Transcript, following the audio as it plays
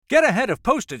Get ahead of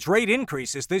postage rate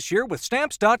increases this year with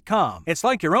Stamps.com. It's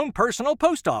like your own personal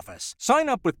post office. Sign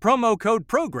up with promo code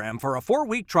PROGRAM for a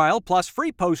 4-week trial plus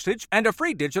free postage and a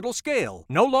free digital scale.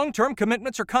 No long-term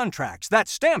commitments or contracts.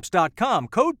 That's Stamps.com,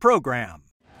 code PROGRAM.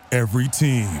 Every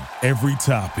team, every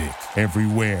topic,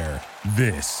 everywhere.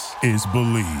 This is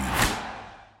Believe.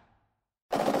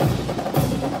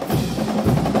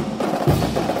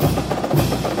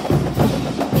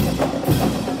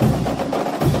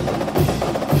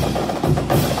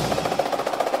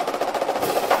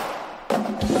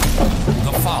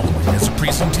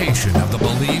 Presentation of the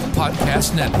Believe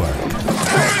Podcast Network.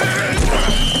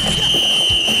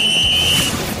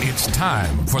 It's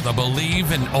time for the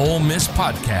Believe in Ole Miss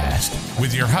podcast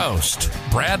with your host,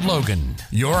 Brad Logan,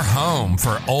 your home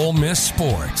for Ole Miss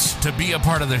sports. To be a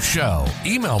part of the show,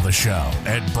 email the show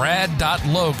at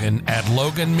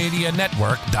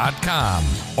brad.logan@loganmedianetwork.com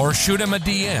or shoot him a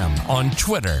DM on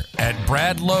Twitter at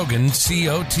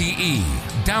BradLoganCOTE.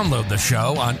 Download the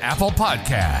show on Apple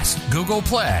Podcasts, Google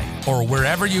Play, or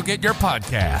wherever you get your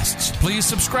podcasts. Please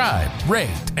subscribe, rate,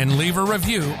 and leave a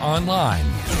review online.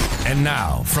 And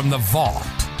now, from the vault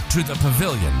to the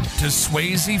pavilion to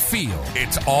Swayze Field,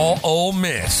 it's all Ole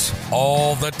Miss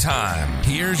all the time.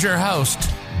 Here's your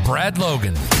host, Brad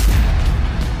Logan.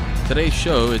 Today's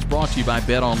show is brought to you by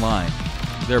BetOnline.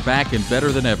 They're back and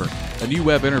better than ever. A new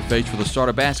web interface for the start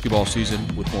of basketball season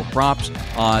with more props,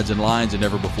 odds, and lines than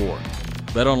ever before.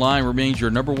 BetOnline remains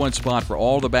your number one spot for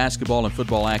all the basketball and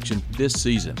football action this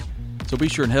season. So be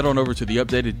sure and head on over to the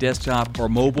updated desktop or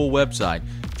mobile website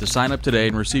to sign up today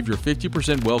and receive your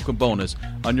 50% welcome bonus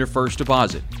on your first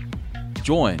deposit.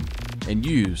 Join and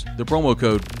use the promo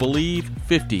code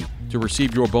BELIEVE50 to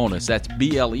receive your bonus. That's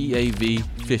BLEAV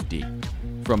 50.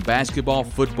 From basketball,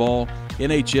 football,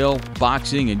 NHL,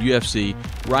 boxing, and UFC,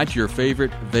 right to your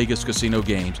favorite Vegas casino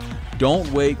games. Don't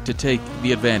wait to take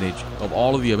the advantage of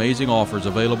all of the amazing offers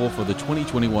available for the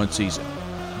 2021 season.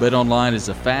 BetOnline is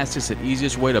the fastest and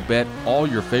easiest way to bet all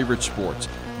your favorite sports.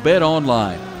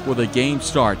 BetOnline, where the game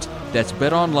starts. That's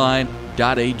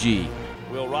betonline.ag.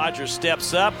 Will Rogers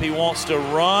steps up. He wants to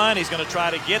run. He's going to try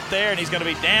to get there, and he's going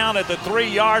to be down at the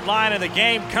 3-yard line, and the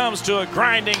game comes to a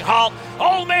grinding halt.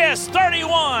 Ole Miss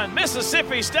 31,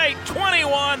 Mississippi State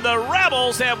 21. The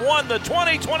Rebels have won the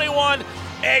 2021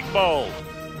 Egg Bowl.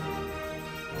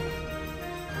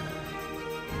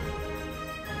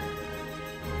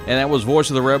 And that was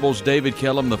voice of the Rebels, David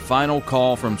Kellum. The final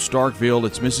call from Starkville.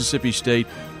 It's Mississippi State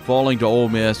falling to Ole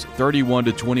Miss,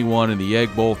 31-21 in the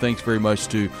Egg Bowl. Thanks very much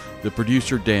to the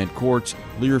producer, Dan Quartz,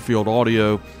 Learfield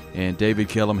Audio, and David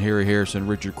Kellum, Harry Harrison,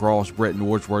 Richard Cross, Brett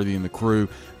Nordsworthy, and the crew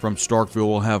from Starkville.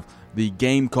 We'll have the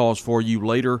game calls for you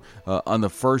later. On the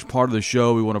first part of the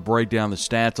show, we want to break down the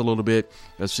stats a little bit.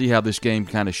 Let's see how this game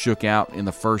kind of shook out in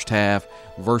the first half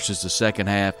versus the second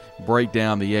half. Break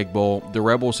down the Egg Bowl. The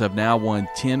Rebels have now won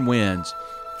 10 wins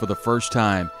for the first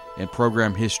time in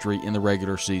program history in the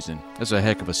regular season. That's a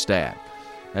heck of a stat.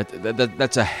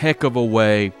 That's a heck of a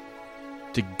way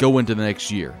to go into the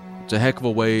next year. It's a heck of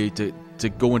a way to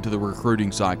go into the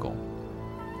recruiting cycle.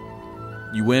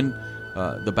 You win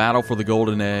the battle for the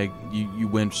Golden Egg. You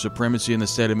win supremacy in the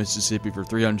state of Mississippi for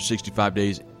 365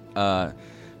 days for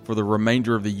the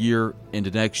remainder of the year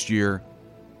into next year.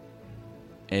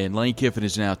 And Lane Kiffin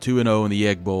is now 2-0 in the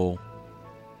Egg Bowl,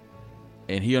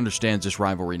 and he understands this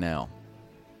rivalry now.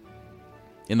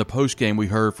 In the postgame, we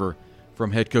heard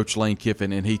from head coach Lane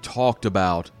Kiffin, and he talked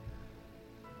about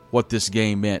what this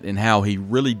game meant and how he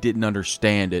really didn't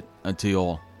understand it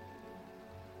until,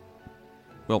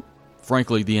 well,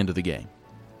 frankly, the end of the game,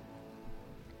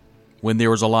 when there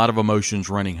was a lot of emotions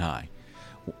running high,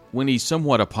 when he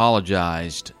somewhat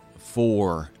apologized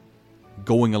for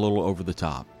going a little over the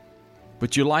top.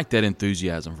 But you like that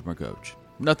enthusiasm from a coach.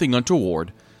 Nothing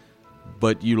untoward,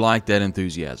 but you like that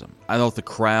enthusiasm. I thought the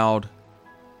crowd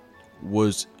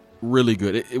was really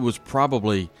good. It was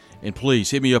probably, and please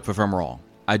hit me up if I'm wrong,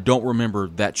 I don't remember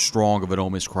that strong of an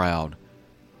Ole Miss crowd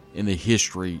in the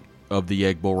history of the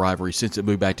Egg Bowl rivalry since it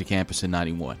moved back to campus in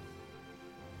 91.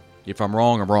 If I'm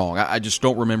wrong, I'm wrong. I just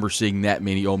don't remember seeing that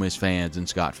many Ole Miss fans in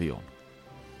Scott Field.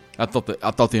 I thought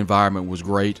the environment was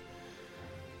great.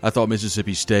 I thought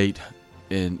Mississippi State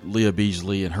and Leah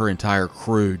Beasley and her entire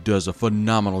crew does a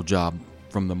phenomenal job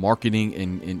from the marketing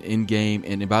and in-game.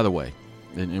 And by the way,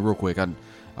 and real quick,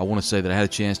 I want to say that I had a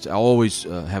chance to, I always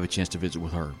have a chance to visit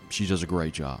with her. She does a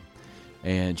great job.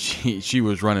 And she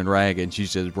was running ragged, and she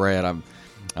says, Brad, I'm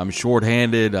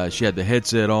shorthanded. She had the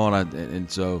headset on,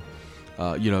 and so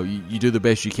you do the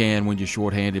best you can when you're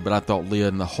shorthanded. But I thought Leah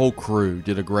and the whole crew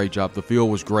did a great job. The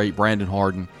field was great. Brandon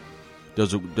Harden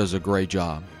does a great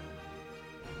job.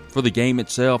 For the game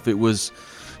itself, it was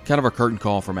kind of a curtain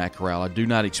call for Matt Corral. I do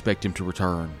not expect him to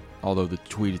return, although the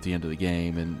tweet at the end of the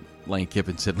game, and Lane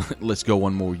Kiffin said, let's go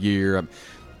one more year.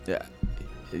 I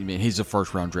mean, he's a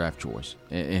first-round draft choice,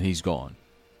 and he's gone.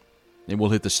 And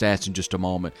we'll hit the stats in just a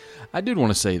moment. I did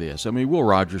want to say this. I mean, Will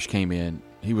Rogers came in.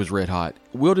 He was red hot.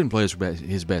 Will didn't play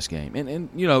his best game. And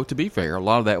you know, to be fair, a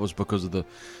lot of that was because of the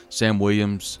Sam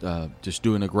Williams just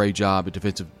doing a great job at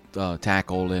defensive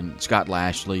tackle, and Scott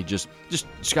Lashley. Just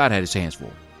Scott had his hands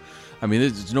full. I mean,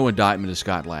 there's no indictment of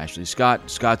Scott Lashley.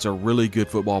 Scott's a really good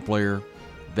football player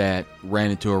that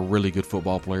ran into a really good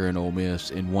football player in Ole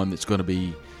Miss, and one that's going to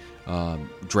be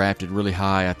drafted really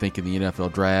high, I think, in the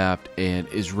NFL draft, and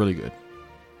is really good.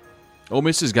 Ole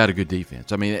Miss has got a good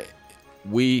defense. I mean,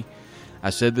 I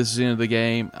said this is the end of the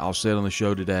game. I'll say it on the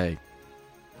show today.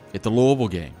 At the Louisville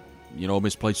game, you know, Ole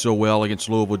Miss played so well against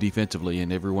Louisville defensively,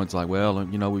 and everyone's like, well,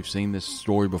 you know, we've seen this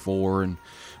story before, and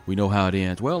we know how it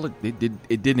ends. Well, it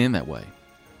didn't end that way.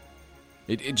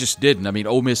 It just didn't. I mean,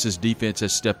 Ole Miss's defense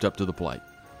has stepped up to the plate.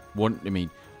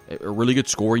 A really good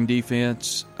scoring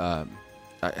defense. I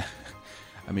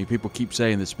mean, people keep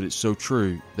saying this, but it's so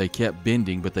true. They kept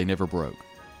bending, but they never broke.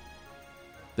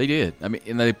 They did. I mean,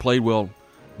 and they played well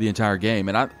the entire game.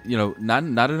 And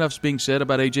not enough's being said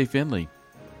about A.J. Finley.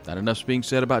 Not enough's being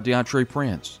said about DeAndre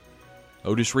Prince,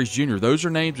 Otis Reese Jr. Those are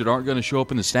names that aren't going to show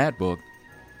up in the stat book,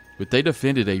 but they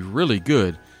defended a really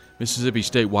good Mississippi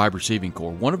State wide receiving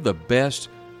corps, one of the best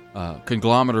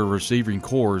conglomerate receiving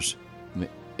corps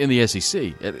in the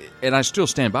SEC. And I still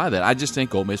stand by that. I just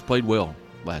think Ole Miss played well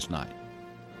last night.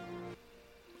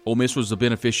 Ole Miss was the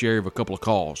beneficiary of a couple of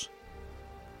calls.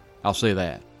 I'll say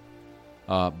that.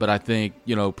 But I think,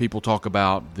 you know, people talk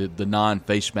about the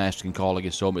non-face masking call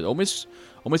against Ole Miss.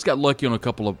 Ole Miss got lucky on a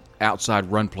couple of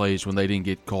outside run plays when they didn't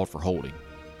get called for holding.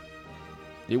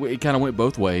 It kind of went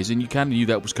both ways, and you kind of knew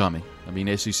that was coming. I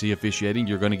mean, SEC officiating,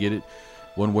 you're going to get it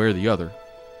one way or the other.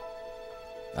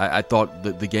 I thought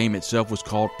the game itself was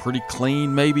called pretty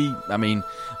clean, maybe. I mean,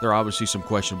 there are obviously some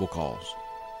questionable calls.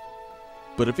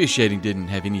 But officiating didn't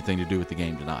have anything to do with the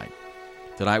game tonight.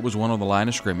 Tonight was one on the line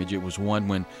of scrimmage. It was one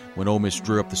when Ole Miss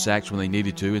drew up the sacks when they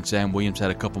needed to, and Sam Williams had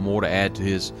a couple more to add to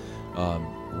his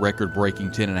record-breaking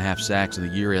 10.5 sacks of the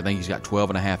year. I think he's got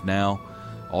 12.5 now.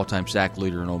 All-time sack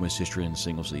leader in Ole Miss history in a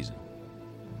single season.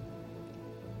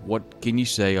 What can you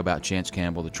say about Chance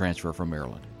Campbell, the transfer from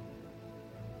Maryland?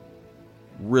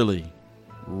 Really,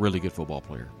 really good football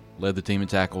player. Led the team in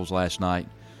tackles last night.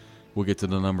 We'll get to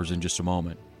the numbers in just a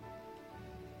moment.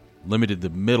 Limited the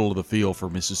middle of the field for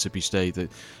Mississippi State.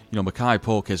 That, you know, Mekhi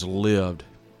Polk has lived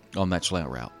on that slant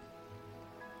route.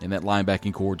 And that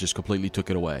linebacking core just completely took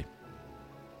it away.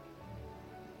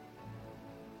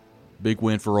 Big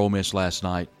win for Ole Miss last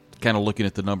night. Kind of looking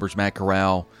at the numbers, Matt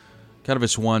Corral, kind of a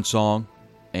swan song.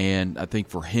 And I think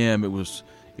for him, it was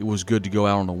good to go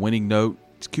out on a winning note.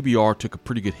 His QBR took a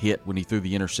pretty good hit when he threw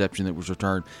the interception that was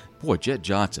returned. Boy, Jet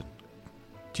Johnson,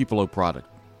 Tupelo product.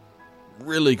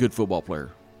 Really good football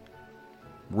player.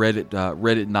 Read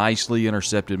it nicely,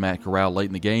 intercepted Matt Corral late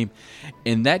in the game.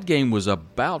 And that game was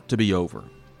about to be over.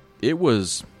 It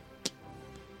was,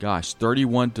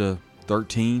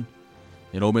 31-13.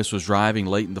 And Ole Miss was driving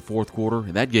late in the fourth quarter,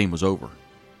 and that game was over.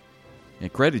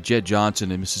 And credit Jet Johnson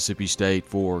and Mississippi State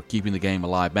for keeping the game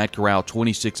alive. Matt Corral,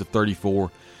 26 of 34,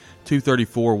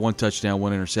 234, 1 touchdown,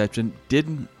 1 interception.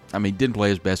 Didn't play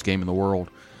his best game in the world,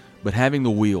 but having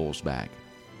the wheels back,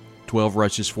 12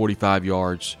 rushes, 45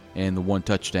 yards, and the 1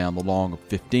 touchdown, the long of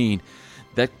 15,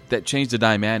 that changed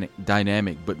the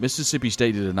dynamic. But Mississippi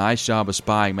State did a nice job of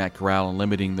spying Matt Corral and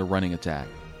limiting the running attack.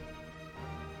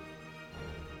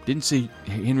 Didn't see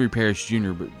Henry Parrish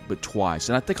Jr. but twice.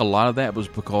 And I think a lot of that was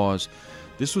because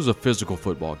this was a physical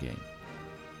football game.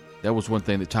 That was one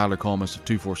thing that Tyler Coleman of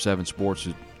 247 Sports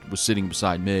was sitting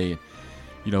beside me. And,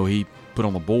 you know, he put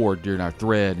on the board during our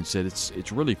thread and said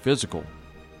it's really physical.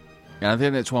 And I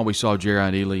think that's why we saw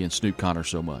Jerrion Ealy and Snoop Conner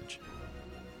so much.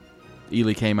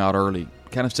 Ealy came out early,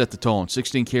 kind of set the tone.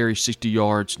 16 carries, 60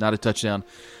 yards, not a touchdown.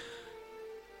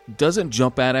 Doesn't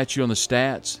jump out at you on the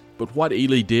stats, but what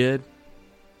Ealy did,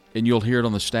 and you'll hear it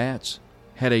on the stats,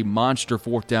 had a monster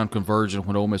fourth down conversion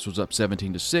when Ole Miss was up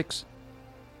 17-6.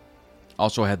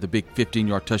 Also had the big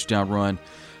 15-yard touchdown run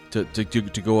to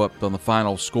go up on the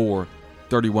final score,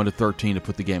 31-13, to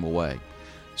put the game away.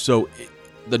 So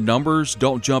the numbers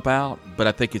don't jump out, but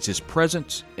I think it's his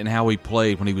presence and how he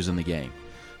played when he was in the game.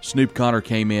 Snoop Conner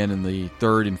came in the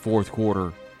third and fourth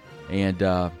quarter and,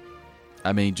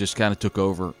 just kind of took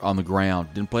over on the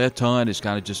ground. Didn't play a ton, just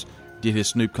kind of just did his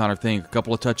Snoop Conner thing. A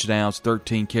couple of touchdowns,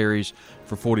 13 carries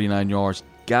for 49 yards.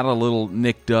 Got a little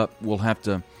nicked up. We'll have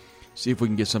to see if we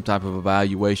can get some type of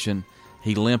evaluation.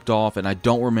 He limped off, and I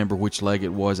don't remember which leg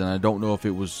it was, and I don't know if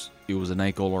it was an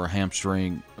ankle or a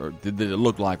hamstring, or did it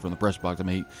look like from the press box. I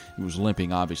mean, he was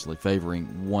limping, obviously,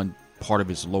 favoring one part of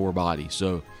his lower body.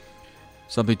 So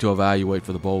something to evaluate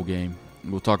for the bowl game.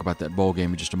 We'll talk about that bowl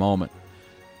game in just a moment.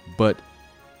 But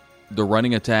the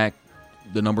running attack,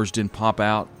 the numbers didn't pop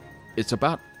out. It's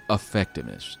about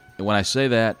effectiveness. And when I say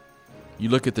that, you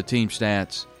look at the team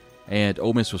stats, and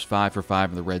Ole Miss was 5 for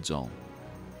 5 in the red zone.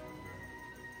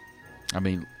 I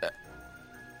mean,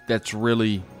 that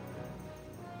really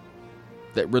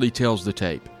tells the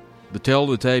tape. The tail of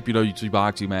the tape, you see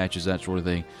boxing matches, that sort of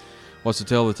thing. What's the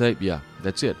tail of the tape? Yeah,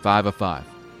 that's it, 5 of 5.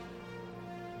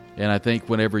 And I think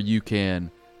whenever you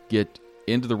can get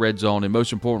into the red zone, and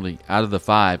most importantly, out of the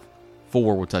 5,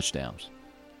 4 were touchdowns.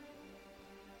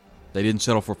 They didn't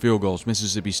settle for field goals.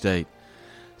 Mississippi State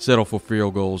settled for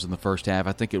field goals in the first half.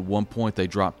 I think at one point they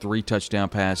dropped 3 touchdown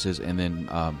passes, and then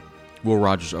Will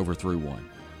Rogers overthrew one.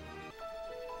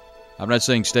 I'm not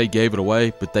saying State gave it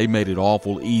away, but they made it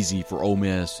awful easy for Ole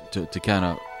Miss to kind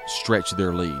of stretch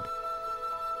their lead.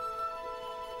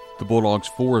 The Bulldogs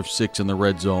 4 of 6 in the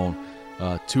red zone,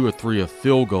 2 of 3 of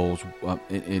field goals,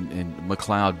 and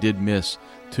McLeod did miss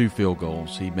 2 field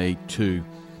goals. He made 2,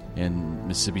 and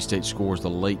Mississippi State scores the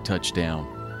late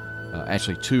touchdown.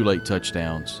 Actually 2 late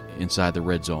touchdowns inside the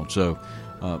red zone. So,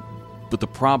 but the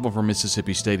problem for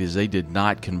Mississippi State is they did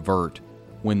not convert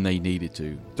when they needed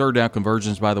to. Third down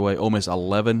conversions, by the way, Ole Miss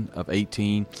 11 of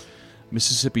 18.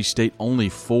 Mississippi State only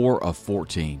 4 of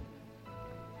 14.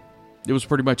 It was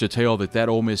pretty much a tale that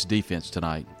Ole Miss defense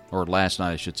tonight, or last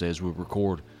night I should say, as we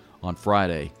record on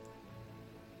Friday,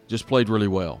 just played really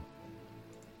well.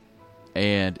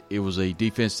 And it was a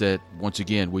defense that, once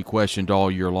again, we questioned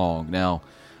all year long. Now,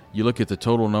 you look at the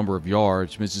total number of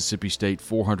yards, Mississippi State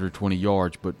 420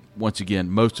 yards, but once again,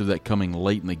 most of that coming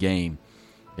late in the game.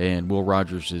 And Will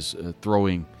Rogers is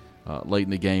throwing late in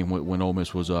the game when Ole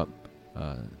Miss was up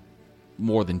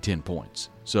more than 10 points.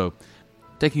 So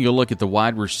taking a look at the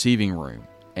wide receiving room,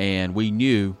 and we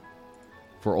knew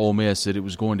for Ole Miss that it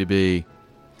was going to be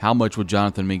how much would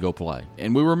Jonathan Mingo play.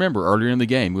 And we remember earlier in the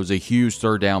game, it was a huge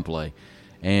third down play,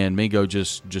 and Mingo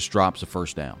just drops the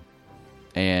first down.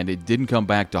 And it didn't come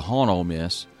back to haunt Ole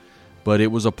Miss, but it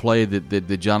was a play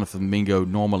that Jonathan Mingo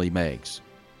normally makes.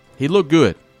 He looked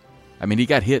good. I mean, he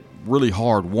got hit really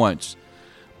hard once,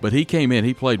 but he came in,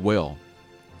 he played well.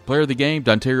 Player of the game,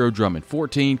 Dontario Drummond,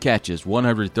 14 catches,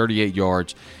 138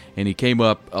 yards, and he came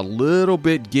up a little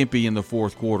bit gimpy in the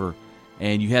fourth quarter,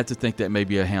 and you have to think that may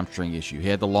be a hamstring issue. He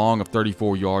had the long of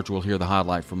 34 yards. We'll hear the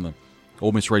highlight from the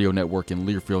Ole Miss Radio Network in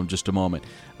Learfield in just a moment.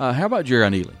 How about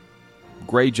Jerrion Ealy?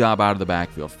 Great job out of the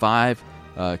backfield. 5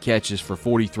 catches for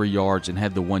 43 yards and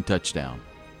had the 1 touchdown.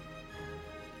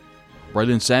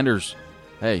 Braylon Sanders,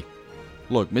 hey,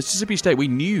 look, Mississippi State, we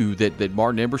knew that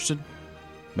Martin Emerson,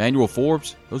 Manuel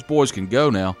Forbes, those boys can go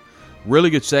now. Really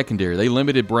good secondary. They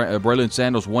limited Braylon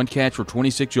Sanders 1 catch for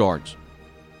 26 yards.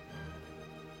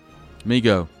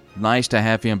 Mingo, nice to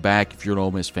have him back if you're an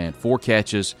Ole Miss fan. 4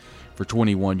 catches for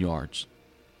 21 yards.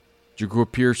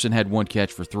 Jagur Pearson had 1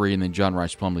 catch for 3, and then John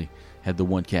Rice Plumlee had the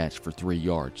 1 catch for 3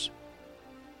 yards.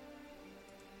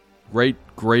 Great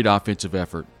offensive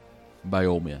effort by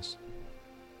Ole Miss.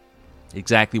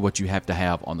 Exactly what you have to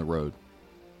have on the road.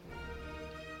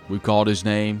 We've called his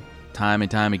name time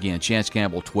and time again. Chance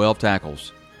Campbell, 12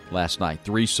 tackles last night,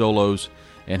 3 solos,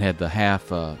 and had the half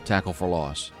tackle for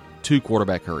loss. 2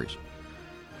 quarterback hurries.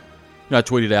 I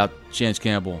tweeted out, Chance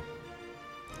Campbell,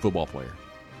 football player.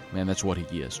 Man, that's what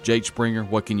he is. Jake Springer,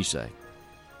 what can you say?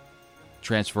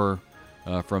 Transfer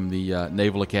from the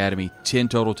Naval Academy, 10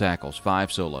 total tackles,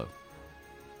 5 solo.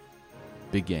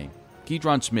 Big game.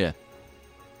 Keydron Smith,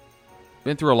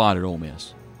 been through a lot at Ole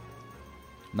Miss.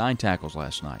 9 tackles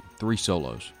last night, 3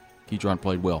 solos. Keydron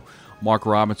played well. Mark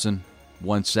Robinson,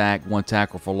 1 sack, 1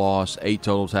 tackle for loss, 8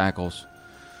 total tackles.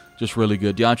 Just really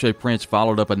good. DeAndre Prince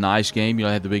followed up a nice game.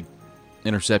 Had the big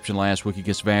interception last week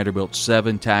against Vanderbilt.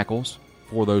 7 tackles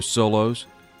for those solos.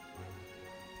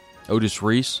 Otis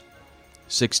Reese,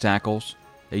 6 tackles.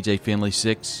 A.J. Finley,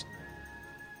 6.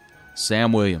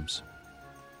 Sam Williams.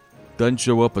 Doesn't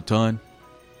show up a ton,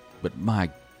 but my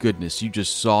goodness, you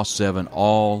just saw 7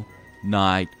 all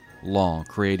night long,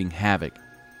 creating havoc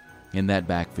in that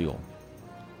backfield.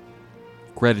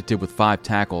 Credited with 5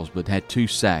 tackles, but had 2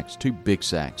 sacks, 2 big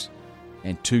sacks,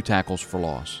 and 2 tackles for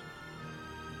loss.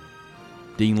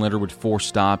 Dean Leonard with 4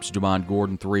 stops, Jamon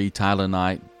Gordon 3, Tyler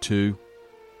Knight 2.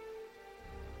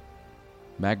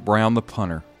 Mac Brown, the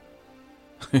punter,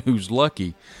 who's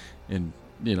lucky, and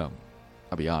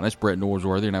I'll be honest, Brett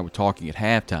Norsworthy and I were talking at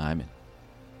halftime,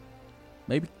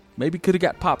 and maybe could have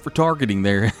got popped for targeting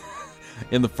there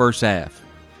in the first half.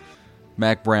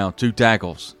 Mack Brown, 2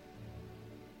 tackles.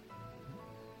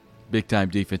 Big-time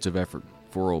defensive effort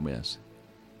for Ole Miss.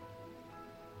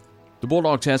 The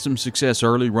Bulldogs had some success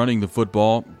early running the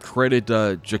football. Credit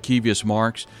Jakevius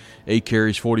Marks, 8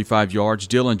 carries, 45 yards.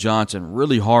 Dylan Johnson,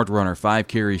 really hard runner, 5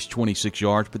 carries, 26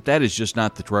 yards. But that is just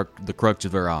not the crux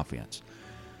of their offense.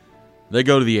 They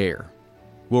go to the air.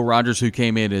 Will Rogers, who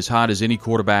came in as hot as any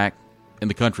quarterback in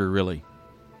the country, really.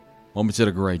 Ole Miss did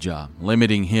a great job,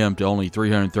 limiting him to only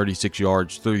 336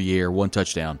 yards through the air, 1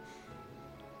 touchdown.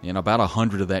 And about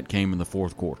 100 of that came in the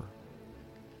fourth quarter,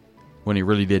 when it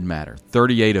really did matter.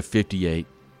 38 of 58,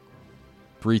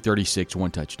 336,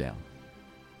 1 touchdown.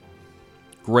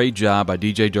 Great job by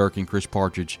DJ Durkin, Chris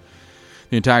Partridge,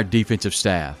 the entire defensive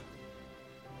staff.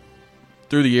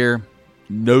 Through the air,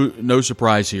 no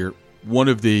surprise here. One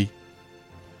of the,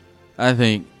 I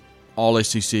think, all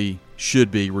SEC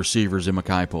should be receivers in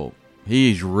Mekhi Polk.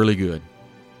 He is really good.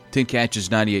 10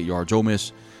 catches, 98 yards. Ole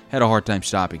Miss had a hard time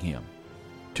stopping him.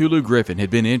 Tulu Griffin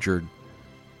had been injured,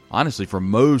 honestly, for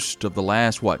most of the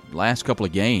last couple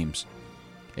of games.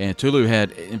 And Tulu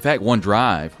had, in fact, one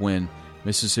drive when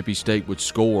Mississippi State would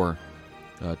score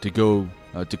to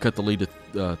cut the lead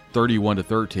to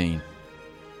 31-13.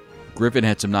 Griffin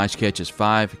had some nice catches,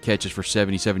 5 catches for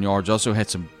 77 yards. Also had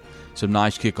some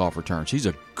nice kickoff returns. He's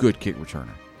a good kick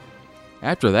returner.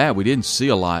 After that, we didn't see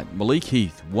a lot. Malik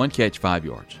Heath, 1 catch, 5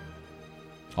 yards.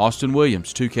 Austin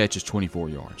Williams, 2 catches, 24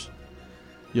 yards.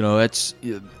 You know,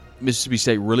 Mississippi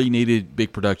State really needed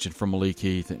big production from Malik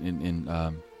Heath and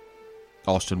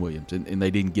Austin Williams, and they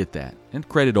didn't get that. And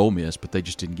credit Ole Miss, but they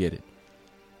just didn't get it.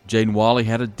 Jaden Walley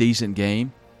had a decent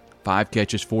game, 5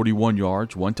 catches, 41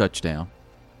 yards, 1 touchdown.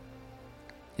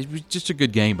 It was just a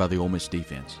good game by the Ole Miss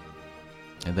defense,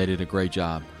 and they did a great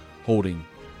job holding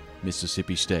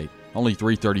Mississippi State. Only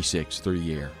 336 through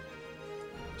the air.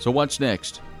 So what's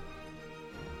next?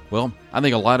 Well, I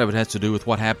think a lot of it has to do with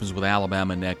what happens with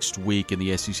Alabama next week in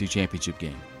the SEC championship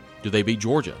game. Do they beat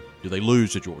Georgia? Do they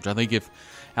lose to Georgia? I think if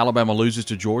Alabama loses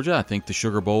to Georgia, I think the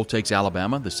Sugar Bowl takes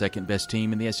Alabama, the second best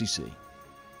team in the SEC.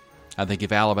 I think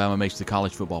if Alabama makes the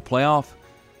college football playoff,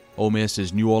 Ole Miss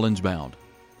is New Orleans bound.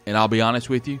 And I'll be honest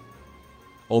with you,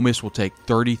 Ole Miss will take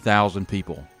 30,000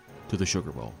 people to the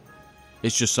Sugar Bowl.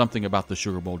 It's just something about the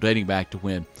Sugar Bowl, dating back to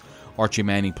when Archie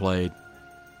Manning played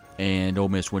and Ole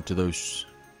Miss went to those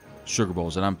Sugar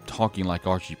Bowls. And I'm talking like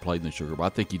Archie played in the Sugar Bowl. I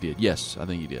think he did. Yes, I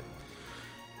think he did.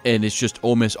 And it's just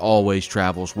Ole Miss always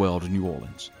travels well to New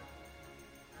Orleans.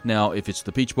 Now, if it's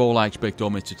the Peach Bowl, I expect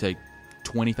Ole Miss to take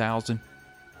 20,000.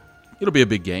 It'll be a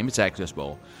big game. It's Access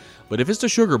Bowl. But if it's the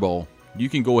Sugar Bowl, you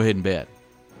can go ahead and bet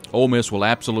Ole Miss will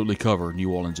absolutely cover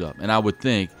New Orleans up. And I would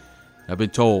think, I've been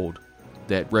told,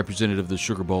 that representative of the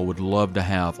Sugar Bowl would love to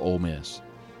have Ole Miss.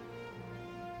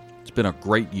 It's been a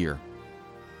great year.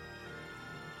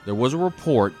 There was a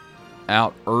report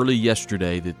out early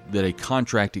yesterday that a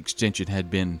contract extension had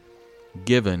been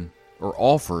given or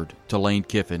offered to Lane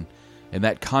Kiffin, and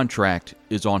that contract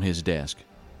is on his desk.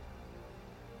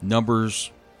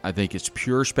 Numbers, I think it's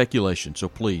pure speculation, so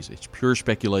please, it's pure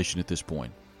speculation at this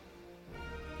point.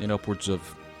 In upwards of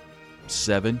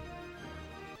 7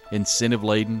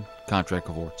 incentive-laden contract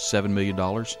award, $7 million,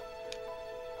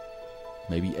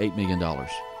 maybe $8 million.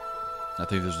 I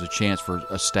think there's a chance for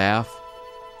a staff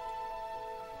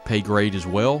pay grade as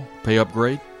well, pay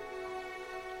upgrade.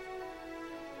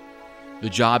 The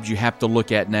jobs you have to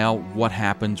look at now, what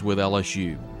happens with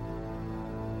LSU?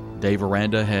 Dave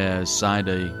Aranda has signed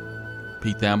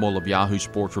Pete Thamel of Yahoo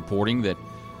Sports reporting that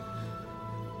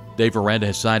Dave Aranda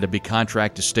has signed a big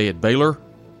contract to stay at Baylor.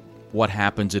 What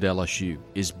happens at LSU?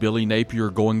 Is Billy Napier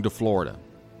going to Florida?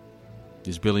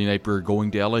 Is Billy Napier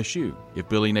going to LSU? If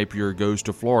Billy Napier goes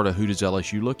to Florida, who does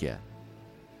LSU look at?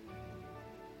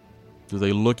 Do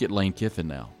they look at Lane Kiffin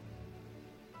now?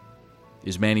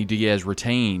 Is Manny Diaz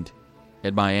retained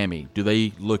at Miami? Do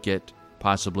they look at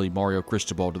possibly Mario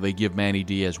Cristobal? Do they give Manny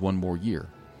Diaz one more year?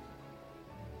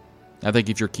 I think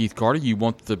if you're Keith Carter, you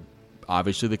want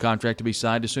obviously the contract to be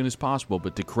signed as soon as possible,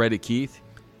 but to credit Keith,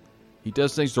 he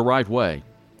does things the right way.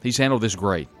 He's handled this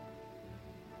great.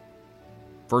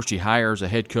 First, he hires a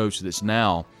head coach that's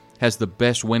now has the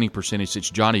best winning percentage since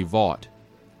Johnny Vaught.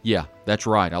 Yeah, that's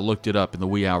right. I looked it up in the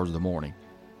wee hours of the morning.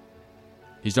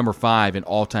 He's number 5 in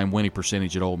all-time winning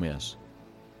percentage at Ole Miss.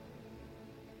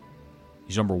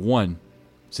 He's number 1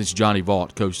 since Johnny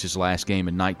Vaught coached his last game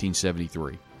in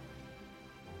 1973.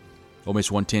 Ole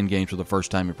Miss won 10 games for the first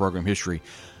time in program history.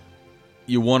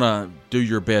 You want to do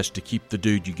your best to keep the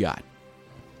dude you got.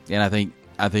 And I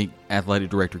think athletic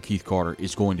director Keith Carter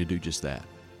is going to do just that.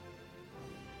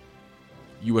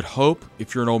 You would hope,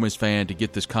 if you're an Ole Miss fan, to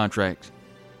get this contract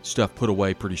stuff put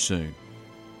away pretty soon.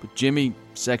 But Jimmy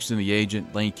Sexton, the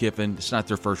agent, Lane Kiffin, it's not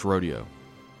their first rodeo.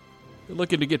 They're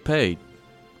looking to get paid.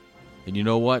 And you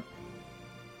know what?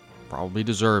 Probably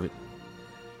deserve it.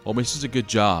 Ole Miss is a good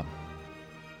job.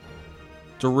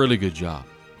 It's a really good job.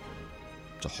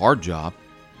 It's a hard job,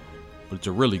 but it's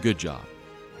a really good job.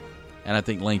 And I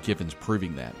think Lane Kiffin's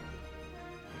proving that.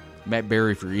 Matt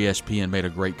Berry for ESPN made a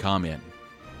great comment.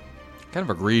 Kind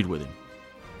of agreed with him.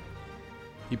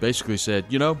 He basically said,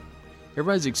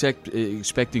 everybody's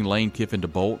expecting Lane Kiffin to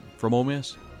bolt from Ole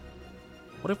Miss.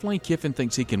 What if Lane Kiffin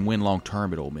thinks he can win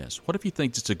long-term at Ole Miss? What if he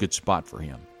thinks it's a good spot for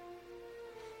him?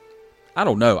 I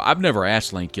don't know. I've never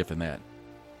asked Lane Kiffin that.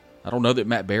 I don't know that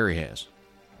Matt Berry has.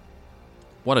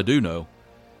 What I do know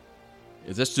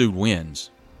is this dude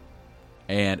wins.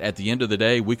 And at the end of the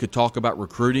day, we could talk about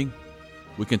recruiting.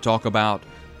 We can talk about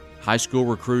high school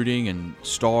recruiting and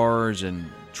stars and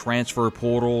transfer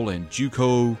portal and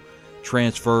JUCO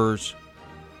transfers.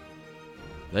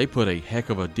 They put a heck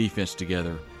of a defense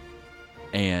together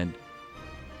and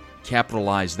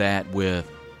capitalize that with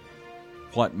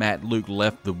what Matt Luke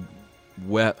left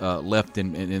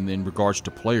in regards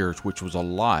to players, which was a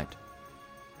lot.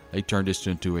 They turned this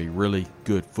into a really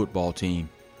good football team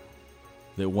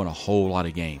that won a whole lot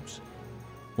of games.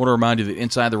 I want to remind you that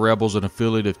Inside the Rebels, an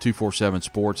affiliate of 247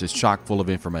 Sports, is chock full of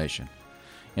information.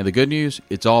 And the good news,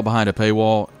 it's all behind a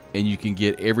paywall, and you can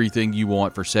get everything you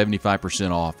want for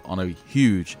 75% off on a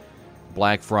huge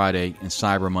Black Friday and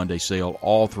Cyber Monday sale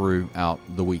all throughout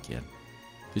the weekend.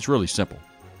 It's really simple.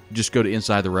 Just go to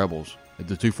Inside the Rebels at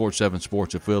the 247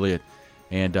 Sports affiliate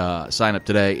and sign up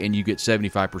today, and you get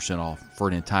 75% off for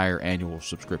an entire annual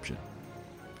subscription.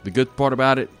 The good part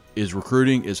about it is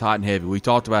recruiting is hot and heavy. We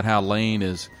talked about how Lane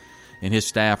and his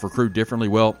staff recruit differently.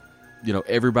 Well,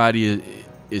 everybody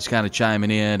is kind of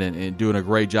chiming in and doing a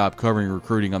great job covering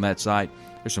recruiting on that site.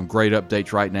 There's some great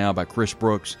updates right now by Chris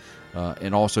Brooks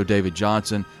and also David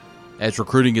Johnson as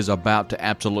recruiting is about to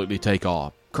absolutely take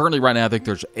off. Currently right now I think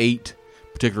there's 8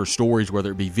 particular stories,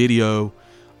 whether it be video,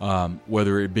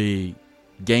 whether it be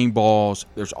game balls.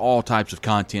 There's all types of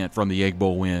content from the Egg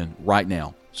Bowl win right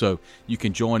now. So you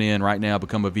can join in right now,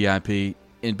 become a VIP,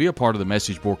 and be a part of the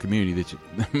message board community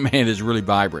that, man, is really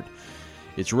vibrant.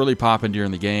 It's really popping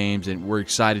during the games, and we're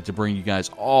excited to bring you guys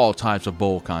all types of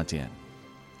bowl content.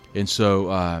 And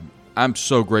so I'm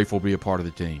so grateful to be a part of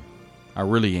the team. I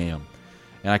really am.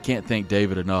 And I can't thank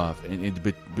David enough.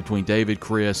 And between David,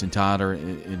 Chris, and Tyler,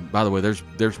 and by the way,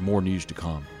 there's more news to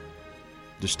come.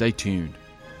 Just stay tuned.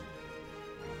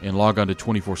 And log on to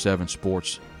 247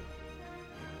 Sports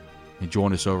and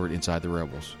join us over at Inside the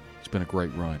Rebels. It's been a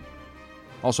great run.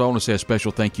 Also, I want to say a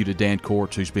special thank you to Dan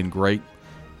Courts, who's been great,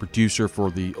 producer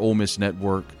for the Ole Miss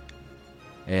Network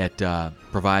at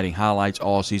providing highlights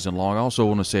all season long. I also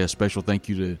want to say a special thank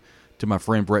you to my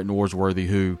friend Brett Norsworthy,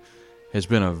 who has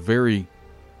been a very,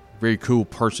 very cool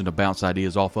person to bounce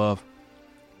ideas off of.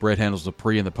 Brett handles the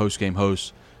pre- and the post-game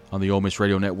hosts on the Ole Miss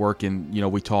Radio Network, and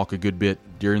we talk a good bit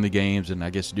during the games and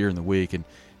I guess during the week, and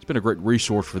it's been a great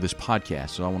resource for this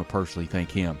podcast, so I want to personally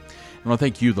thank him. And I want to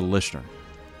thank you, the listener,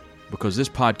 because this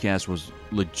podcast was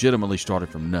legitimately started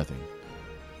from nothing,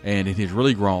 and it has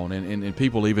really grown, and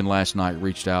people even last night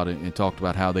reached out and talked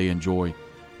about how they enjoy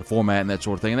the format and that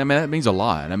sort of thing, and I mean, that means a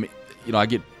lot. I mean, I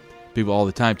get people all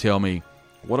the time tell me,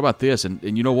 what about this? And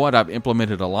you know what? I've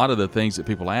implemented a lot of the things that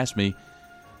people ask me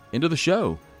into the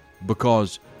show,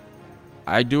 because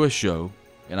I do a show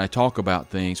and I talk about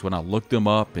things when I look them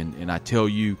up and I tell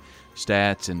you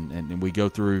stats and we go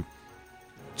through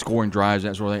scoring drives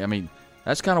and that sort of thing. I mean,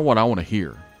 that's kind of what I want to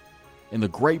hear. And the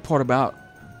great part about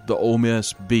the Ole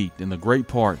Miss beat and the great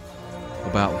part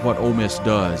about what Ole Miss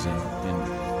does and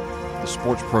the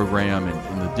sports program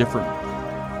and the different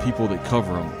people that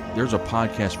cover them, there's a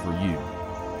podcast for you.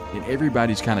 And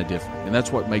everybody's kind of different. And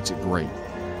that's what makes it great.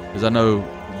 Because I know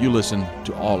you listen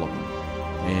to all of them.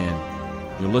 And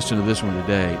you're listening to this one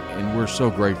today, and we're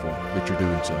so grateful that you're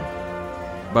doing so.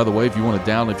 By the way, if you want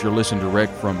to download, if you're listening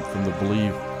direct from the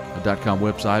Believe.com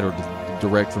website or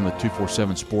direct from the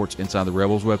 247 Sports Inside the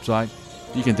Rebels website,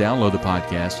 you can download the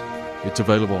podcast. It's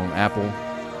available on Apple,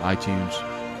 iTunes,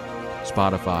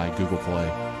 Spotify, Google Play,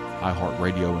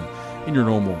 iHeartRadio, and in your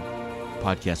normal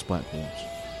podcast platforms.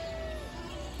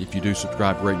 If you do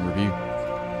subscribe, rate, and review,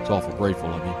 it's awful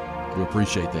grateful of you. We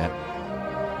appreciate that.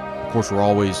 Of course, we're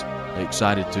always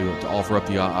excited to offer up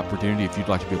the opportunity. If you'd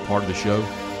like to be a part of the show,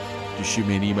 just shoot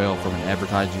me an email from an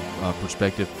advertising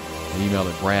perspective. An email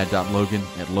at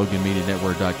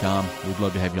brad.logan@loganmedianetwork.com. We'd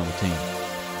love to have you on the team.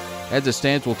 As it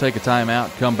stands, we'll take a time out,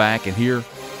 come back, and hear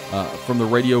from the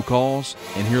radio calls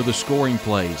and hear the scoring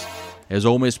plays as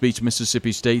Ole Miss beats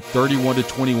Mississippi State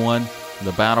 31-21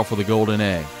 the battle for the Golden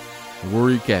Egg.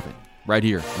 We're recapping right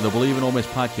here on the Believe in Ole Miss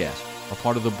podcast, a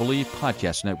part of the Believe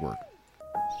Podcast Network.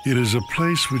 It is a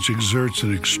place which exerts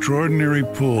an extraordinary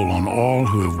pull on all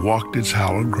who have walked its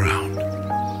hallowed ground.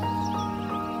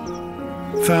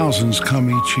 Thousands come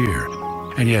each year,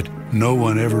 and yet no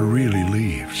one ever really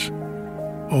leaves.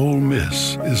 Ole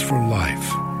Miss is for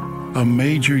life, a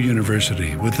major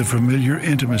university with the familiar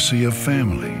intimacy of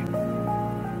family.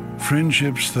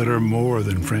 Friendships that are more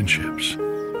than friendships,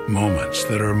 moments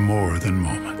that are more than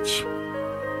moments.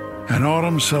 An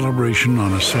autumn celebration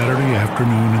on a Saturday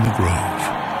afternoon in the Grove.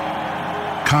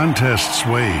 Contests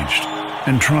waged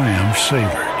and triumphs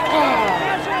savored.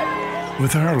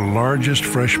 With our largest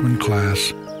freshman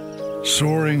class,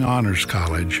 soaring honors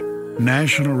college,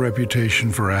 national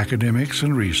reputation for academics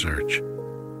and research,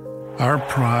 our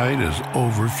pride is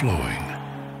overflowing.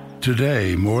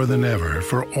 Today, more than ever,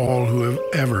 for all who have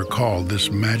ever called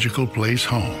this magical place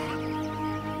home.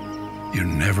 You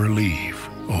never leave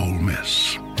Ole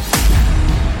Miss.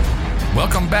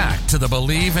 Welcome back to the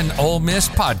Believe in Ole Miss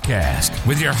podcast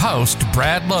with your host,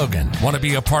 Brad Logan. Want to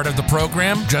be a part of the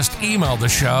program? Just email the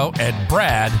show at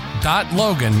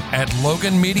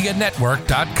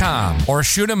brad.logan@loganmedianetwork.com or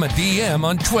shoot him a DM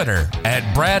on Twitter at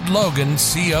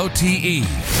BradLoganCOTE.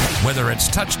 Whether it's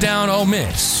touchdown Ole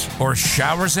Miss or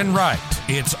showers and right,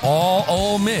 it's all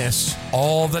Ole Miss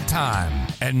all the time.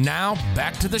 And now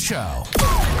back to the show.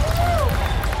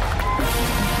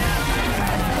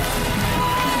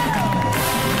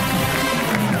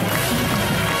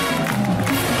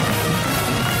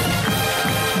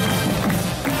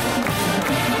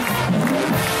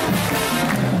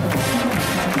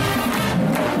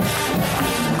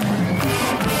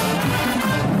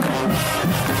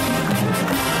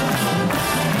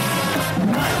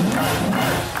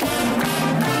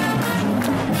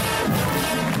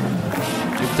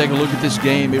 Take a look at this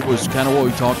game. It was kind of what we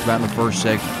talked about in the first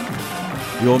section.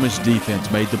 The Ole Miss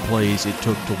defense made the plays it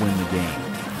took to win the game.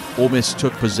 Ole Miss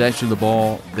took possession of the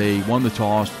ball. They won the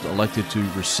toss, elected to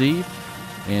receive,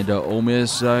 and Ole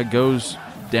Miss goes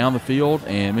down the field,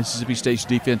 and Mississippi State's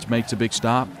defense makes a big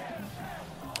stop.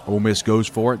 Ole Miss goes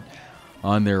for it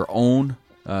on their own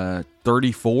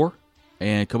 34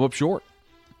 and come up short.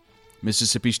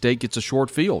 Mississippi State gets a short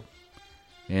field.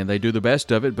 And they do the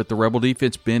best of it, but the Rebel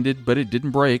defense bended, but it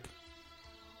didn't break.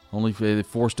 Only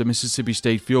forced a Mississippi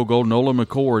State field goal. Nolan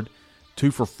McCord,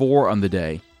 2 for 4 on the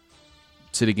day.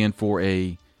 Sitting in for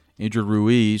a injured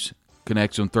Ruiz,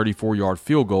 connects on 34-yard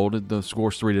field goal. The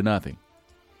score's 3-0.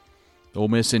 Ole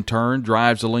Miss, in turn,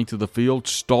 drives the length of the field,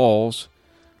 stalls,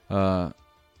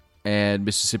 and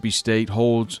Mississippi State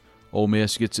holds. Ole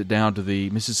Miss gets it down to the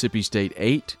Mississippi State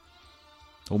 8.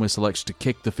 Ole Miss elects to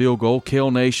kick the field goal.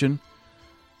 Kale Nation.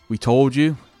 We told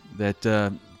you that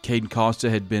Caden Costa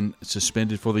had been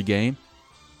suspended for the game.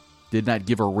 Did not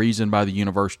give a reason by the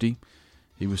university.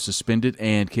 He was suspended,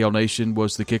 and Kale Nation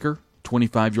was the kicker.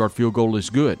 25-yard field goal is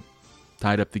good.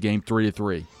 Tied up the game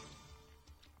 3-3.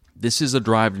 This is a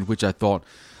drive in which I thought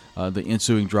the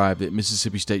ensuing drive that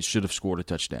Mississippi State should have scored a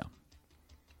touchdown.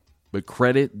 But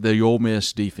credit the Ole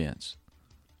Miss defense.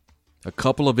 A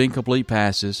couple of incomplete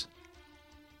passes,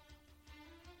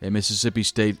 and Mississippi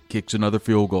State kicks another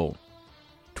field goal.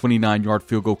 29-yard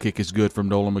field goal kick is good from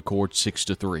Nolan McCord,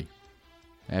 6-3.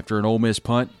 After an Ole Miss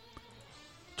punt,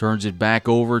 turns it back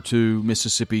over to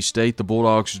Mississippi State. The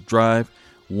Bulldogs drive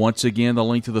once again the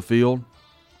length of the field.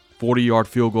 40-yard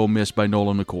field goal missed by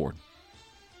Nolan McCord.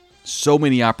 So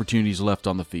many opportunities left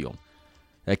on the field.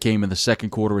 That came in the second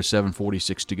quarter with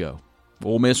 7:46 to go.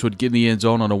 Ole Miss would get in the end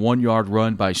zone on a 1-yard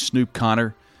run by Snoop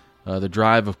Connor. The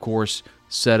drive, of course,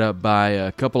 set up by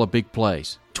a couple of big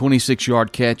plays.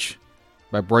 26-yard catch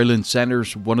by Braylon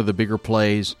Sanders, one of the bigger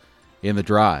plays in the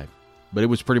drive. But it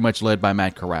was pretty much led by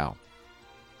Matt Corral.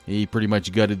 He pretty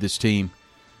much gutted this team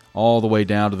all the way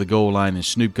down to the goal line, and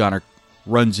Snoop Connor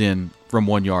runs in from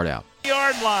 1 yard out.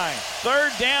 Yard line,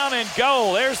 3rd down and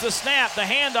goal. There's the snap, the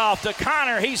handoff to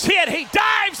Connor. He's hit. He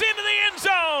dives into the end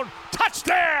zone.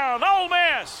 Touchdown, Ole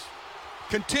Miss.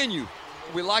 Continue.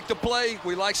 We like the play.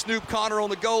 We like Snoop Connor on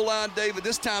the goal line, David.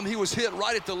 This time he was hit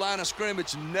right at the line of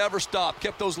scrimmage. Never stopped.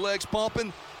 Kept those legs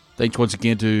pumping. Thanks once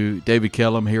again to David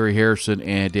Kellum, Harry Harrison,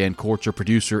 and Dan Kortzer,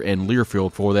 producer, and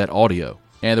Learfield for that audio.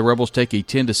 And the Rebels take a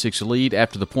 10-6 lead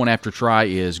after the point after try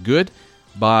is good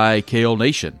by Kale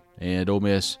Nation. And Ole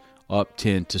Miss up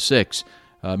 10-6.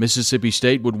 Mississippi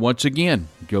State would once again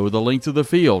go the length of the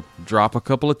field, drop a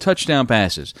couple of touchdown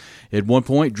passes. At one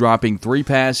point, dropping 3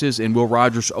 passes, and Will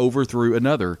Rogers overthrew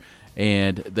another.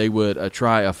 And they would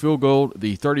try a field goal.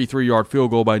 The 33-yard field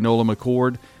goal by Nolan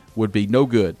McCord would be no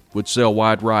good, would sail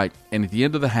wide right. And at the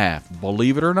end of the half,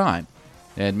 believe it or not,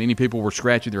 and many people were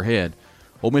scratching their head.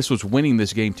 Ole Miss was winning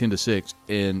this game 10-6,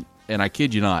 and I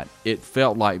kid you not, it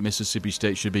felt like Mississippi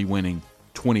State should be winning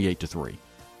 28-3.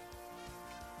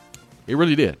 It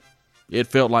really did. It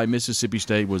felt like Mississippi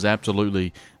State was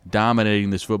absolutely dominating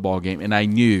this football game, and I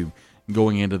knew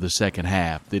going into the second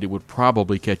half that it would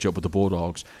probably catch up with the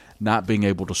Bulldogs not being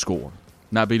able to score.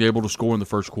 Not being able to score in the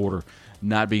first quarter,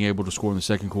 not being able to score in the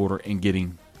second quarter, and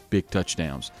getting big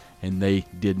touchdowns. And they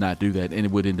did not do that, and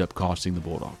it would end up costing the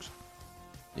Bulldogs.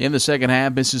 In the second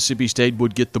half, Mississippi State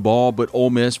would get the ball, but Ole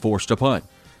Miss forced a punt.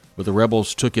 But the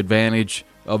Rebels took advantage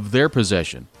of their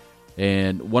possession.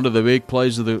 And one of the big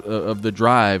plays of the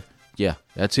drive, yeah,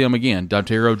 that's him again,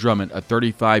 Dontario Drummond, a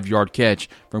 35-yard catch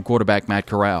from quarterback Matt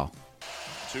Corral.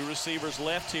 Two receivers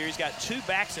left here. He's got two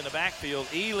backs in the backfield,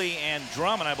 Ely and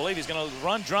Drummond. I believe he's going to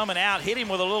run Drummond out, hit him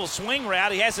with a little swing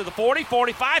route. He has to the 40,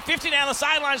 45, 50 down the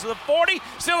sidelines to the 40.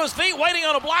 Still his feet, waiting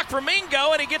on a block for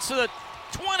Mingo, and he gets to the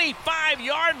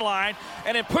 25-yard line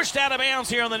and then pushed out of bounds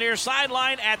here on the near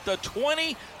sideline at the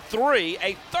 23,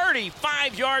 a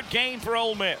 35-yard gain for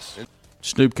Ole Miss.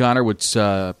 Snoop Conner would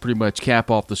pretty much cap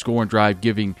off the scoring drive,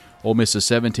 giving Ole Miss a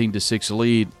 17-6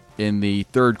 lead in the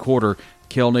third quarter.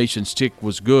 Kel Nation's tick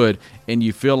was good, and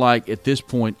you feel like at this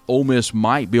point Ole Miss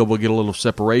might be able to get a little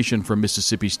separation from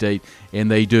Mississippi State, and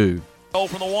they do. Goal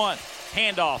from the one.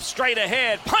 Handoff straight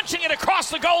ahead, punching it across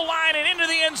the goal line and into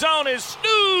the end zone is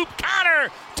Snoop Conner.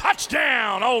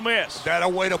 Touchdown, Ole Miss. That a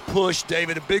way to push,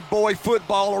 David. A big boy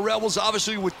football. The Rebels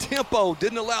obviously with tempo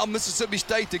didn't allow Mississippi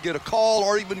State to get a call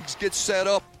or even get set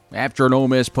up. After an Ole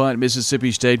Miss punt,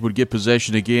 Mississippi State would get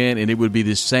possession again, and it would be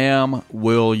the Sam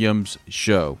Williams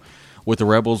show. With the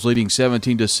Rebels leading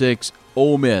 17-6,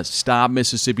 Ole Miss stopped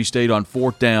Mississippi State on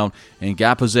fourth down and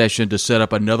got possession to set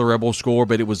up another Rebel score,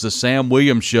 but it was the Sam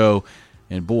Williams show,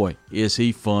 and boy, is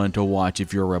he fun to watch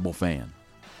if you're a Rebel fan.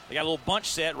 They got a little bunch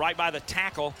set right by the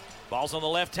tackle. Ball's on the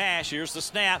left hash. Here's the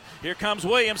snap. Here comes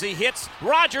Williams. He hits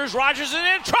Rogers. Rogers is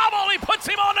in trouble. He puts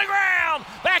him on the ground.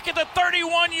 Back at the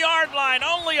 31-yard line.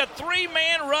 Only a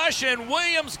three-man rush, and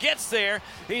Williams gets there.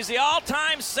 He's the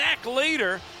all-time sack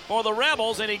leader for the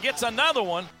Rebels, and he gets another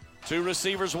one. Two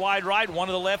receivers wide right. One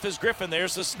to the left is Griffin.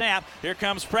 There's the snap. Here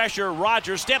comes pressure.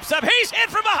 Rogers steps up. He's hit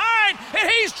from behind, and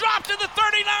he's dropped to the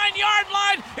 39-yard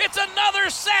line. It's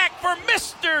another sack for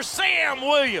Mr. Sam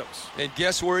Williams. And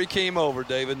guess where he came over,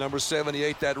 David? Number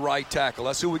 78, that right tackle.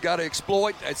 That's who we got to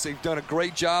exploit. They've done a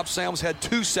great job. Sam's had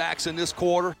 2 sacks in this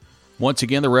quarter. Once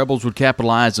again, the Rebels would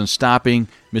capitalize on stopping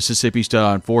Mississippi State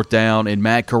on fourth down, and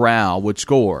Matt Corral would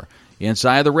score.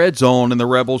 Inside the red zone, and the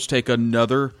Rebels take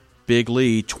another big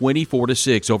lead,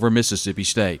 24-6 over Mississippi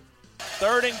State.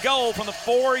 Third and goal from the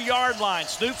 4-yard line.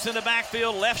 Snoop's in the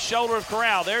backfield, left shoulder of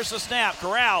Corral. There's the snap.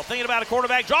 Corral thinking about a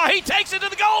quarterback draw. He takes it to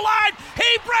the goal line.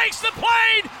 He breaks the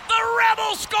plane. The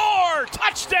Rebels score.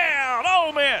 Touchdown,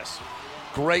 Ole Miss.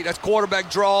 Great. That's quarterback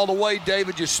draw all the way,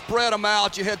 David. You spread them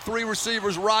out. You had 3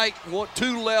 receivers right,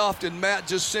 2 left, and Matt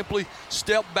just simply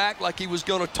stepped back like he was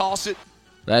going to toss it.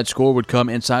 That score would come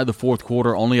inside the fourth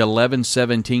quarter, only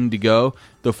 11-17 to go.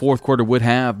 The fourth quarter would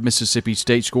have Mississippi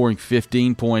State scoring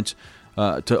 15 points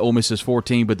to Ole Miss's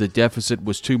 14, but the deficit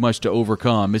was too much to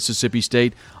overcome. Mississippi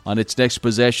State, on its next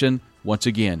possession, once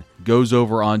again, goes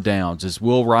over on downs. As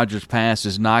Will Rogers' pass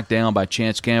is knocked down by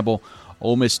Chance Campbell,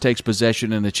 Ole Miss takes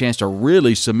possession and the chance to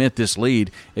really cement this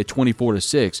lead at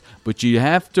 24-6. But you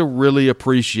have to really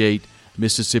appreciate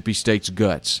Mississippi State's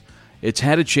guts. It's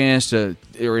had a chance to,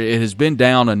 or it has been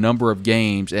down a number of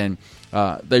games, and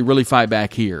they really fight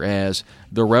back here as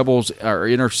the Rebels are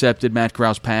intercepted. Matt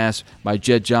Corral's pass by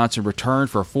Jed Johnson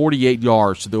returned for 48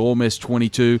 yards to the Ole Miss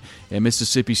 22, and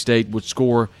Mississippi State would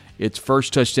score its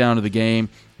first touchdown of the game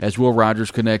as Will Rogers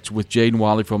connects with Jaden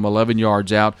Walley from 11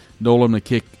 yards out. Nolan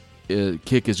McCord's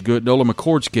kick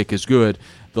is good.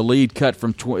 The lead cut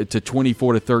from to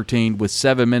 24-13 with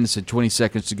 7 minutes and 20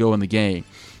 seconds to go in the game.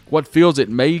 What feels it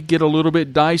may get a little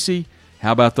bit dicey?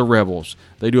 How about the Rebels?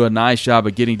 They do a nice job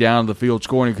of getting down the field,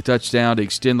 scoring a touchdown to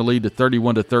extend the lead to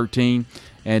 31-13,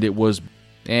 and it was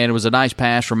a nice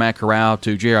pass from Matt Corral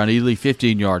to Jaron Ely,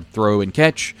 15-yard throw and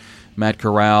catch. Matt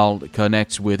Corral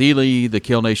connects with Ely. The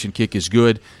Kel Nation kick is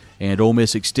good, and Ole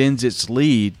Miss extends its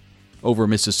lead over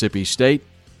Mississippi State,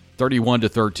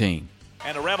 31-13.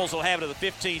 And the Rebels will have it at the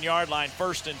 15-yard line,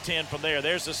 1st and 10 from there.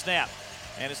 There's the snap.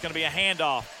 And it's going to be a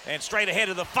handoff. And straight ahead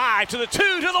to the 5, to the 2,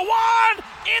 to the 1.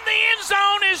 In the end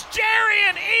zone is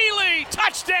Jarian Ely.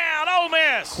 Touchdown, Ole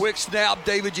Miss. Quick snap,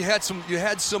 David. You had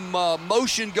some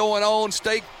motion going on.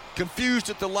 State confused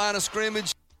at the line of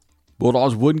scrimmage.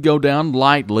 Bulldogs wouldn't go down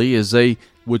lightly as they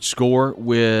would score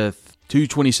with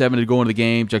 2:27 to go into the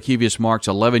game. Jakevius Marks'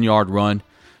 11-yard run.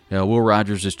 Will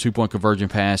Rogers' 2-point conversion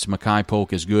pass. Makai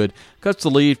Polk is good. Cuts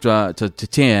the lead to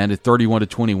 10 at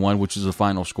 31-21, which is the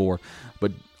final score.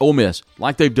 But Ole Miss,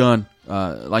 like they've done,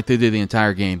 like they did the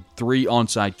entire game, 3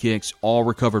 onside kicks, all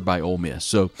recovered by Ole Miss.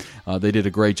 So they did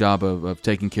a great job of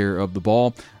taking care of the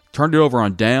ball. Turned it over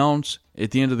on downs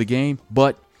at the end of the game,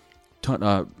 but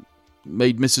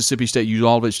made Mississippi State use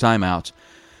all of its timeouts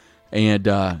and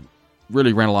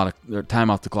really ran a lot of time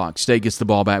off the clock. State gets the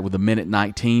ball back with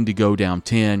 1:19 to go, down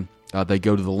 10. They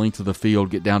go to the length of the field,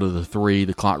 get down to the 3.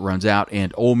 The clock runs out,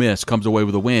 and Ole Miss comes away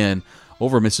with a win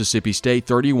over Mississippi State,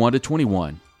 31-21.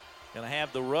 Going to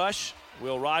have the rush.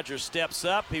 Will Rogers steps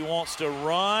up. He wants to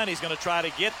run. He's going to try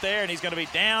to get there, and he's going to be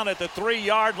down at the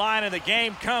 3-yard line, and the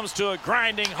game comes to a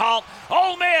grinding halt.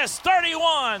 Ole Miss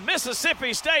 31,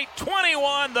 Mississippi State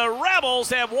 21. The Rebels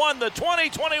have won the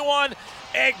 2021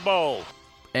 Egg Bowl.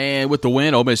 And with the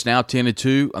win, Ole Miss now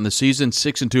 10-2 on the season,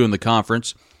 6-2 in the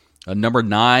conference. Number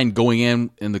 9 going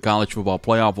in the college football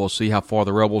playoff. We'll see how far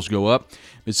the Rebels go up.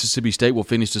 Mississippi State will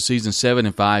finish the season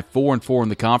 7-5, 4-4 in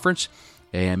the conference.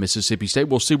 And Mississippi State,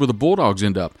 we'll see where the Bulldogs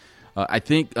end up. I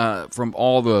think from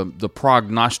all the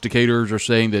prognosticators are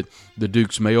saying that the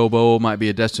Duke's Mayo Bowl might be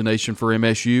a destination for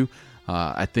MSU.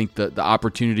 I think that the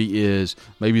opportunity is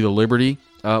maybe the Liberty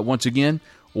once again,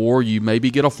 or you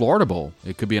maybe get a Florida Bowl.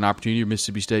 It could be an opportunity if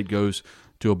Mississippi State goes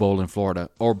to a bowl in Florida.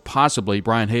 Or possibly,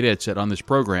 Brian Haydad said on this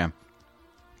program,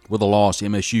 with a loss,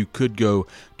 MSU could go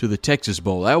to the Texas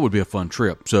Bowl. That would be a fun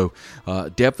trip. So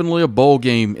definitely a bowl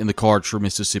game in the cards for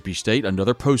Mississippi State.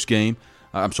 Another postseason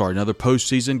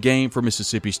game for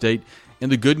Mississippi State.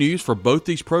 And the good news for both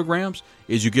these programs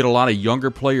is you get a lot of younger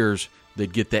players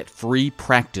that get that free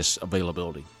practice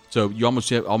availability. So you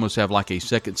almost have like a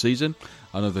second season,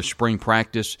 another spring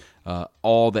practice,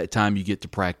 all that time you get to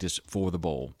practice for the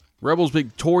bowl. Rebels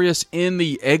victorious in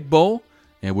the Egg Bowl.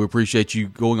 And we appreciate you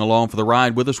going along for the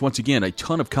ride with us. Once again, a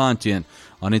ton of content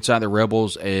on Inside the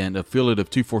Rebels, and affiliate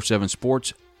of 247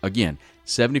 Sports. Again,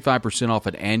 75% off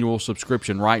an annual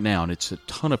subscription right now, and it's a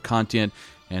ton of content.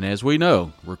 And as we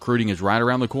know, recruiting is right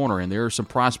around the corner, and there are some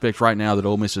prospects right now that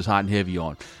Ole Miss is hot and heavy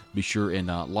on. Be sure and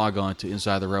log on to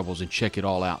Inside the Rebels and check it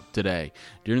all out today.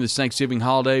 During this Thanksgiving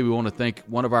holiday, we want to thank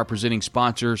one of our presenting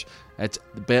sponsors. That's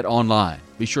Bet Online.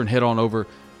 Be sure and head on over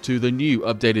to the new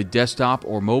updated desktop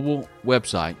or mobile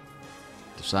website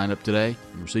to sign up today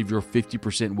and receive your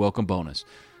 50% welcome bonus.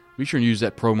 Be sure and use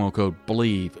that promo code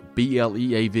BELIEVE,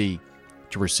 B-L-E-A-V,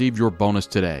 to receive your bonus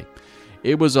today.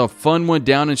 It was a fun one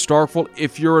down in Starkville.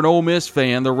 If you're an Ole Miss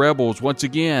fan, the Rebels, once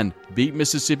again, beat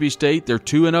Mississippi State. They're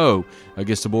 2-0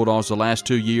 against the Bulldogs the last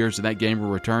 2 years, and that game will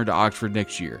return to Oxford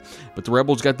next year. But the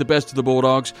Rebels got the best of the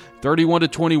Bulldogs,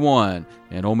 31-21,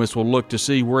 and Ole Miss will look to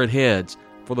see where it heads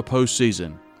for the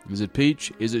postseason. Is it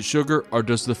peach? Is it sugar? Or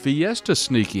does the Fiesta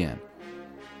sneak in?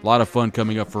 A lot of fun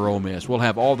coming up for Ole Miss. We'll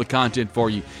have all the content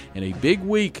for you in a big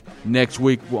week next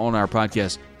week on our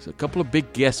podcast. There's a couple of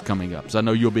big guests coming up, so I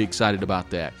know you'll be excited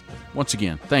about that. Once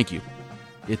again, thank you.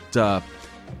 It's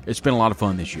been a lot of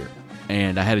fun this year.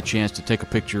 And I had a chance to take a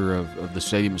picture of the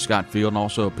stadium at Scott Field and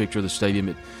also a picture of the stadium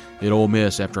at Ole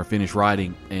Miss after I finished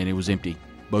riding, and it was empty,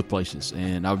 both places.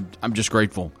 And I'm just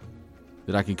grateful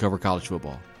that I can cover college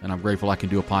football. And I'm grateful I can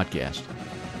do a podcast.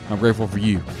 I'm grateful for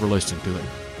you for listening to it.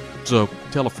 So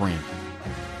tell a friend.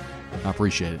 I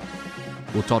appreciate it.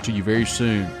 We'll talk to you very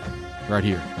soon right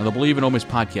here on the Believe in Ole Miss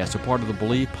podcast, a part of the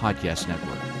Believe Podcast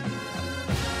Network.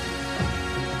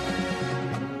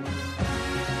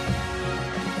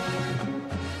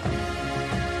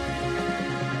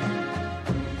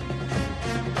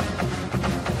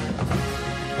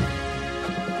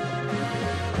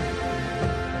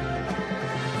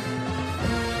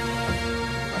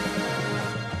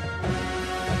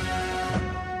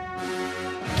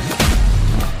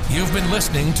 You've been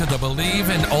listening to the Believe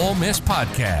in Ole Miss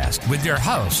podcast with your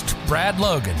host, Brad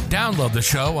Logan. Download the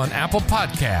show on Apple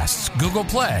Podcasts, Google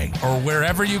Play, or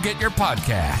wherever you get your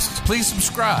podcasts. Please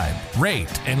subscribe,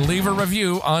 rate, and leave a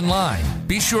review online.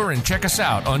 Be sure and check us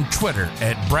out on Twitter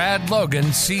at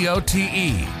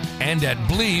BradLoganCOTE and at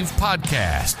Believe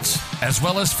Podcasts, as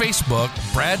well as Facebook,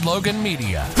 Brad Logan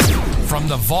Media. From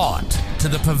the Vaught to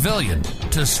the Pavilion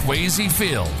to Swayze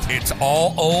Field, it's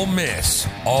all Ole Miss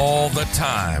all the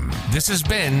time. This has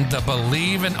been the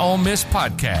Believe in Ole Miss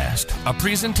podcast, a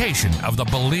presentation of the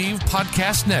Believe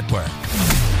Podcast Network.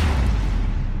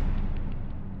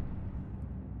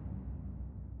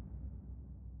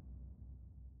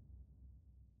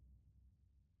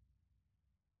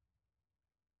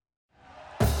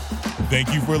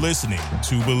 Thank you for listening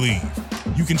to Believe.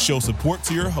 You can show support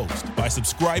to your host by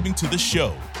subscribing to the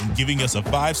show and giving us a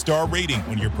 5-star rating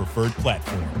on your preferred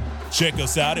platform. Check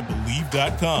us out at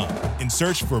Believe.com and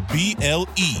search for BLEAV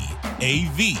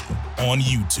on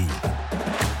YouTube.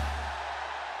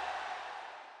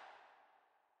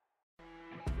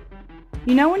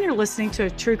 You know when you're listening to a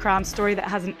true crime story that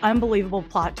has an unbelievable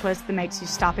plot twist that makes you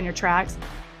stop in your tracks?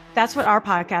 That's what our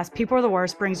podcast, People Are the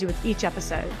Worst, brings you with each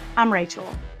episode. I'm Rachel.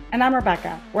 And I'm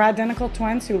Rebecca. We're identical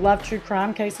twins who love true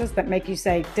crime cases that make you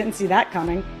say, didn't see that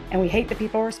coming, and we hate the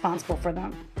people responsible for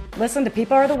them. Listen to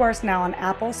People Are the Worst now on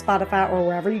Apple, Spotify, or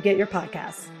wherever you get your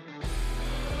podcasts.